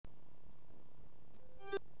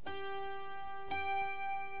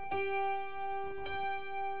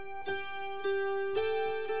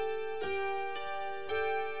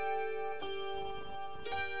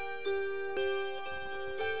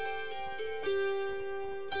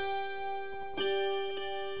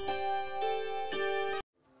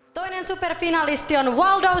Päivän superfinalisti on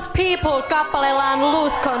Waldo's People kappaleellaan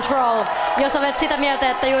Lose Control. Jos olet sitä mieltä,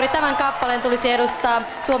 että juuri tämän kappaleen tulisi edustaa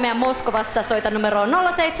Suomea Moskovassa, soita numeroon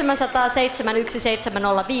 0700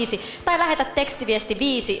 71705 tai lähetä tekstiviesti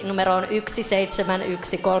 5 numeroon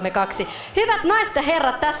 17132. Hyvät naiset ja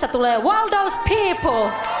herrat, tässä tulee Waldo's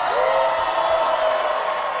People!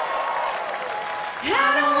 I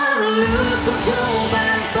don't wanna lose control, but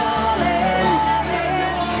I'm falling,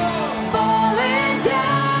 falling down.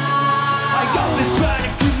 I got this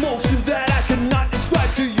frantic emotion that I cannot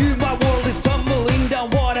describe to you. My world is tumbling down.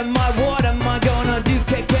 What am I gonna do?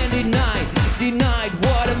 Can't deny, denied.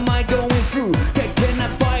 What am I going through? Can I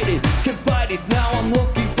fight it? Can fight it. Now I'm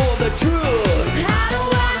looking for the truth. I don't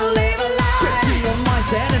wanna live a lie. Checking on my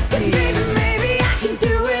sanity. Baby, maybe I can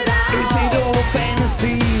do it all. Is it all a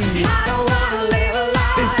fantasy? I don't wanna live a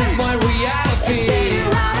lie. Is this my reality? Spinning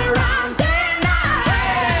round and round day and night.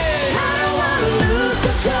 Hey! I don't wanna lose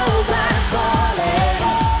control, but I'm falling.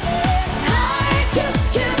 I just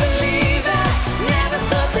can't believe it. Never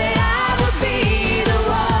thought that I would be the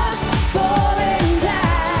one falling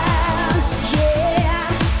down. Yeah,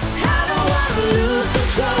 I don't wanna lose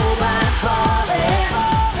control, but I'm falling.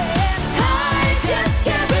 I just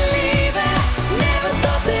can't believe it. Never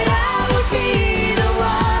thought that I would be the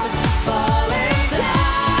one falling down.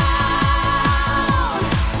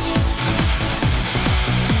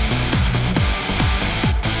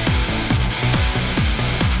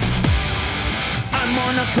 I'm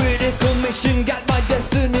on a critical mission, got my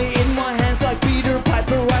destiny in my hands like Peter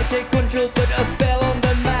Piper. I take control, put a spell on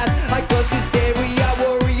the map. I cause hysteria,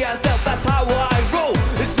 worry yourself, that's how I roll.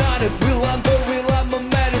 It's not a drill, I'm the real, I'm a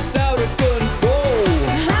man, it's out of control.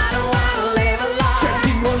 I don't wanna live a lie.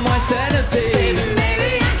 Checking on my sanity. Baby, maybe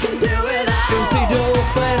I can do it all. Is it all a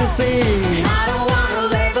fantasy? I don't wanna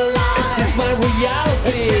live a lie. Is this my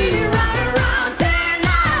reality? Spinning round and round day and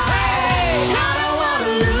night. Hey! I don't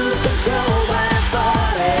wanna lose control, but I'm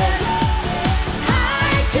falling.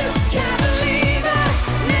 I just can't believe it.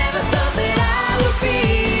 Never thought that I would be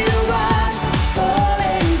the one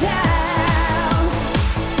falling down.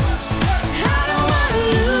 I don't wanna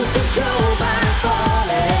lose control, but I'm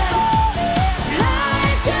falling. I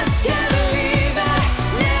just can't believe it.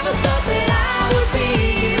 Never thought that I would be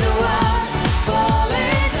the one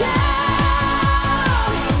falling down.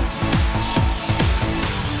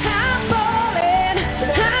 I'm falling,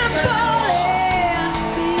 and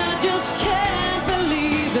I just can't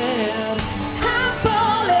believe it.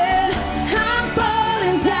 I'm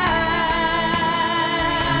falling down.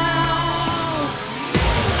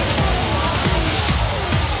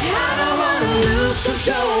 I don't wanna lose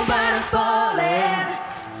control,